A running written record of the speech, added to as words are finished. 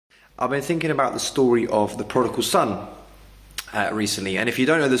I've been thinking about the story of the prodigal son recently. And if you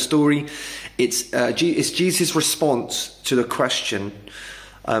don't know the story, it's Jesus' response to the question,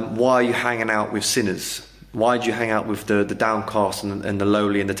 why are you hanging out with sinners? Why do you hang out with the downcast and the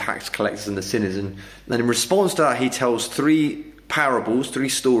lowly and the tax collectors and the sinners? And in response to that, he tells three parables, three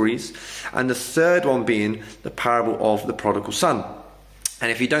stories, and the third one being the parable of the prodigal son.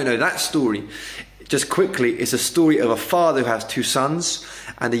 And if you don't know that story, just quickly, it's a story of a father who has two sons,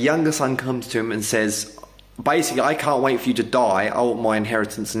 and the younger son comes to him and says, basically, I can't wait for you to die, I want my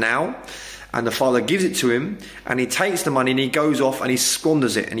inheritance now. And the father gives it to him, and he takes the money and he goes off and he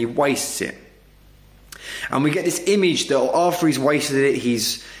squanders it and he wastes it. And we get this image that after he's wasted it,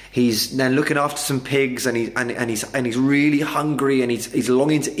 he's then looking after some pigs, and he's really hungry, and he's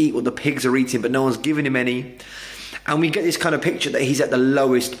longing to eat what the pigs are eating, but no one's giving him any. And we get this kind of picture that he's at the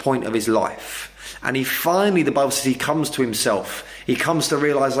lowest point of his life. And he finally, the Bible says, he comes to himself. He comes to the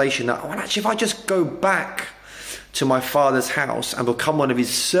realization that, well, actually, if I just go back to my father's house and become one of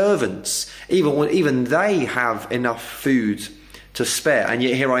his servants, even they have enough food to spare, and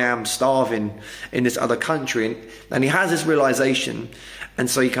yet here I am starving in this other country. And he has this realization, and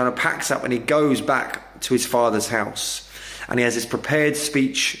so he kind of packs up and he goes back to his father's house, and he has this prepared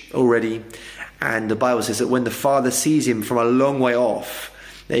speech already. And the Bible says that when the father sees him from a long way off,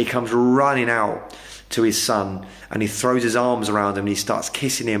 that he comes running out to his son, and he throws his arms around him and he starts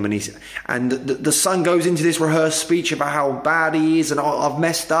kissing him, and the son goes into this rehearsed speech about how bad he is, and I've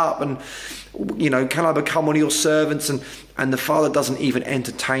messed up, and can I become one of your servants? And the father doesn't even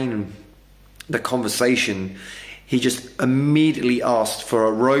entertain the conversation. He just immediately asked for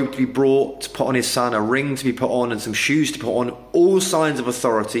a robe to be brought to put on his son, a ring to be put on, and some shoes to put on, all signs of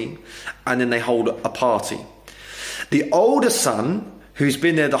authority, and then they hold a party. The older son, who's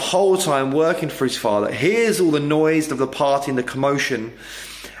been there the whole time working for his father, hears all the noise of the party and the commotion,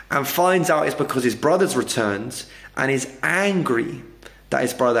 and finds out it's because his brother's returned, and is angry that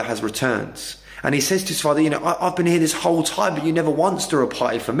his brother has returned. And he says to his father, I've been here this whole time, but you never once threw a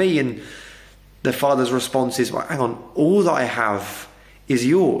party for me. And the father's response is, well, hang on, all that I have is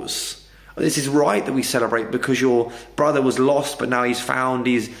yours. This is right that we celebrate because your brother was lost, but now he's found.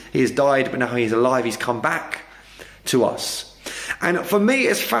 He has died, but now he's alive. He's come back to us. And for me,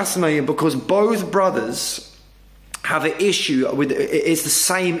 it's fascinating because both brothers have an issue with, it's the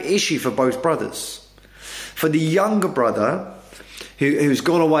same issue for both brothers. For the younger brother, who's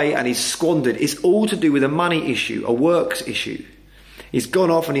gone away and he's squandered, it's all to do with a money issue, a works issue. He's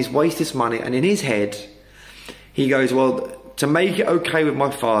gone off and he's wasted his money, and in his head, he goes, well, to make it okay with my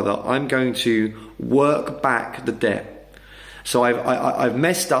father, I'm going to work back the debt. So I've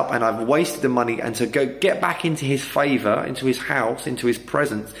messed up and I've wasted the money, and to go get back into his favour, into his house, into his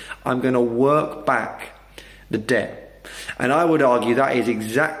presence, I'm going to work back the debt. And I would argue that is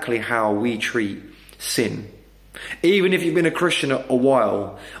exactly how we treat sin. Even if you've been a Christian a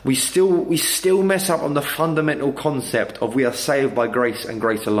while, we still mess up on the fundamental concept of we are saved by grace and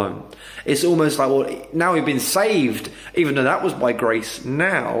grace alone. It's almost like, well, now we've been saved, even though that was by grace,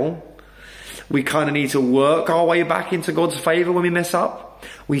 now we kind of need to work our way back into God's favour when we mess up.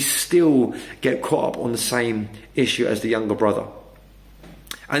 We still get caught up on the same issue as the younger brother.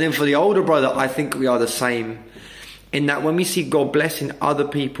 And then for the older brother, I think we are the same, in that when we see God blessing other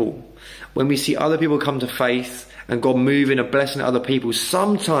people, when we see other people come to faith and God moving and blessing other people,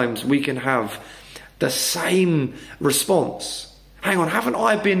 sometimes we can have the same response. Hang on, haven't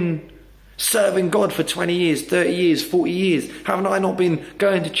I been serving God for 20 years, 30 years, 40 years? Haven't I not been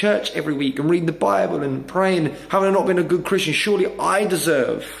going to church every week and reading the Bible and praying? Haven't I not been a good Christian? Surely I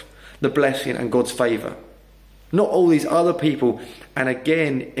deserve the blessing and God's favour, not all these other people. And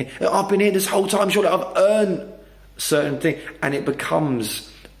again, I've been here this whole time, surely I've earned certain things, and it becomes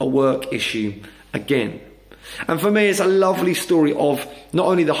a work issue again. And for me, it's a lovely story of not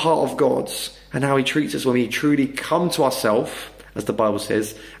only the heart of God and how he treats us when we truly come to ourselves, as the Bible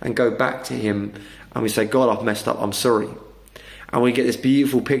says, and go back to him and we say, God, I've messed up, I'm sorry. And we get this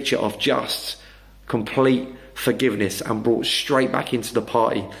beautiful picture of just complete forgiveness and brought straight back into the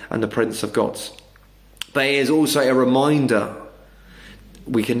party and the presence of God. But it is also a reminder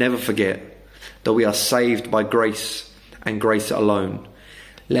we can never forget that we are saved by grace and grace alone.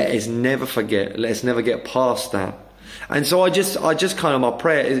 Let us never forget. Let us never get past that. And so I just kind of, my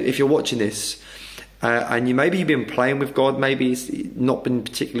prayer, if you're watching this, and maybe you've been playing with God, maybe it's not been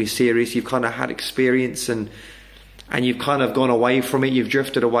particularly serious, you've kind of had experience and you've kind of gone away from it, you've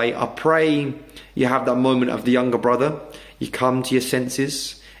drifted away. I pray you have that moment of the younger brother. You come to your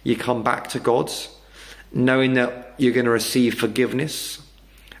senses, you come back to God, knowing that you're going to receive forgiveness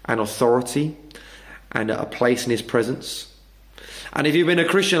and authority and a place in his presence. And if you've been a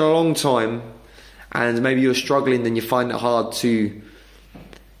Christian a long time and maybe you're struggling, then you find it hard to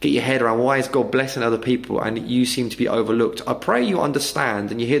get your head around why is God blessing other people and you seem to be overlooked. I pray you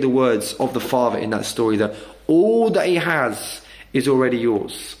understand and you hear the words of the Father in that story, that all that he has is already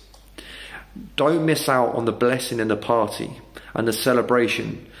yours. Don't miss out on the blessing and the party and the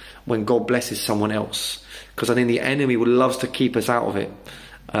celebration when God blesses someone else, because I think the enemy would loves to keep us out of it,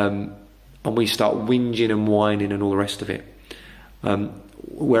 and we start whinging and whining and all the rest of it.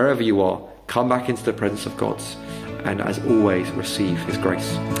 Wherever you are, come back into the presence of God, and as always, receive his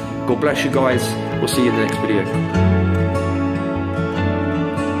grace. God bless you guys. We'll see you in the next video.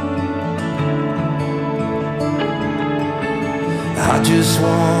 I just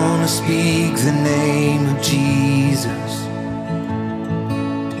want to speak the name of Jesus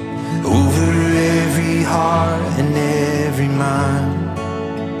over every heart and every mind,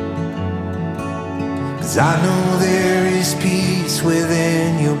 'cause I know there is peace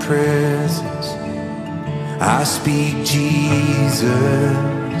within your presence. I speak Jesus.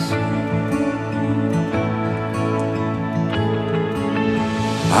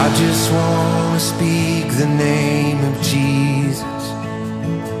 I just want to speak the name of Jesus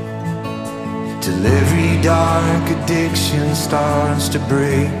till every dark addiction starts to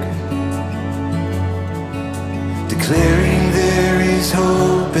break, declaring there is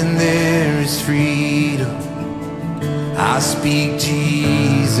hope and there is freedom. I speak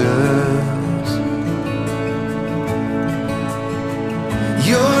Jesus.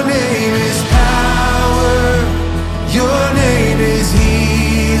 Your name is power, your name is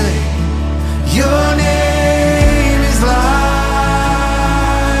healing, your name is life.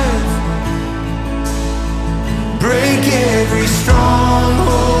 Break every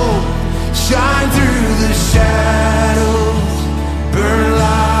stronghold, shine through the shadows, burn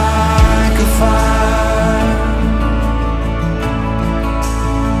like a fire.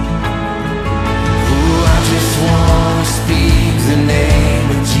 Oh, I just want to speak the name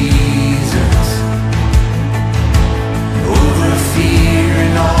of Jesus over fear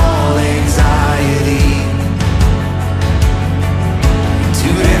and all anxiety, to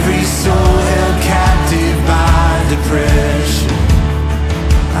every soul held captive by depression.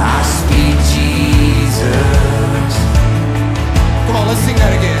 I speak Jesus. Come on, let's sing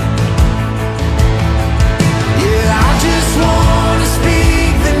that again. Yeah, I just want to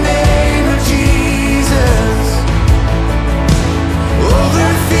speak the name of Jesus over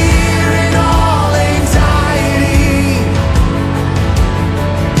fear and all anxiety,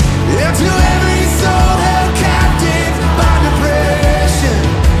 yeah, to every soul held captive by depression.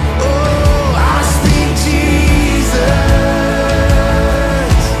 Oh, I speak Jesus.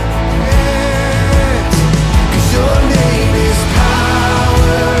 Yes. 'Cause your name is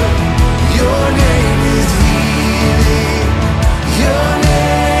power, your name is healing, your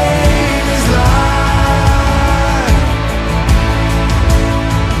name is life.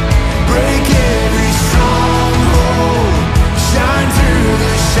 Break every stronghold, shine through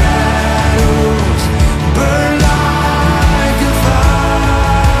the shadows, burn like a fire.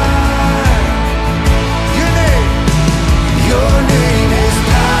 Your name is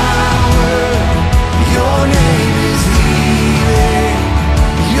power, your name is healing,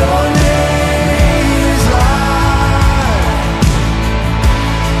 your name is life.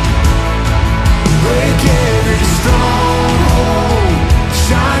 Break every stronghold,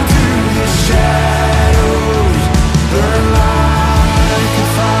 shine through the shadows, burn like a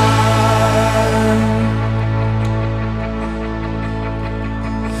fire.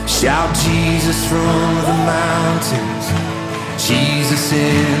 Shout Jesus from the mountains, Jesus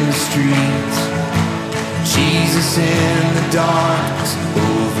in the streets, Jesus in the darkness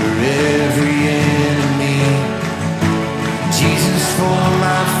over every enemy, Jesus for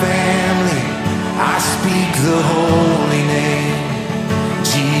my family. I speak the holy name,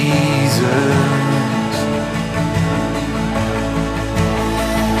 Jesus.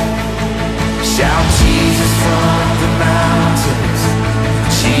 Shout Jesus from the mountains,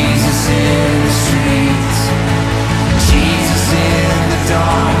 Jesus in the streets, Jesus in the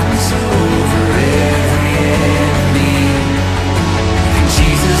darkness over every enemy,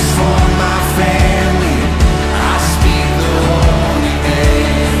 Jesus for my family. I speak the holy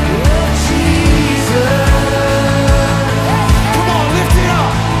name of Jesus.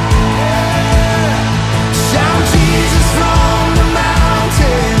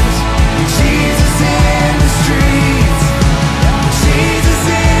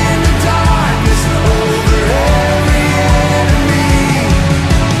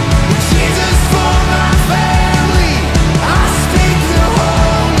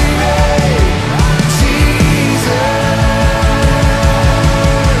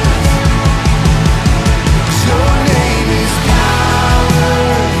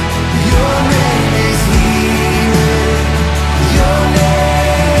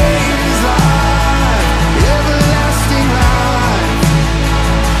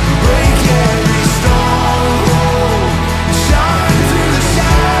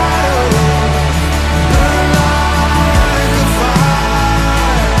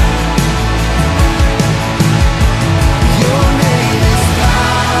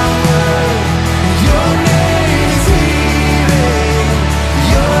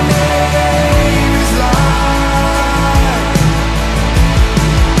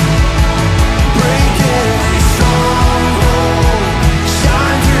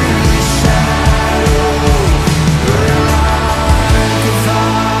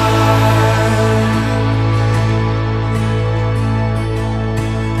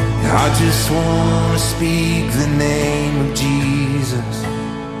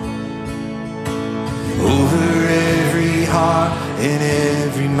 in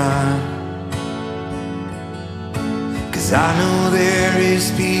every mind. 'Cause I know there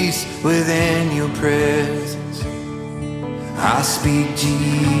is peace within your presence. I speak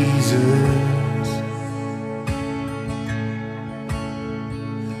Jesus.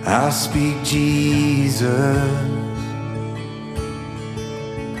 I speak Jesus.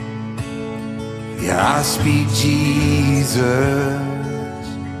 Yeah, I speak Jesus.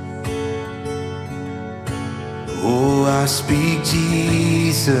 Oh, I speak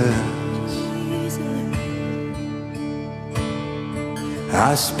Jesus.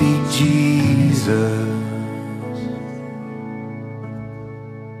 I speak Jesus.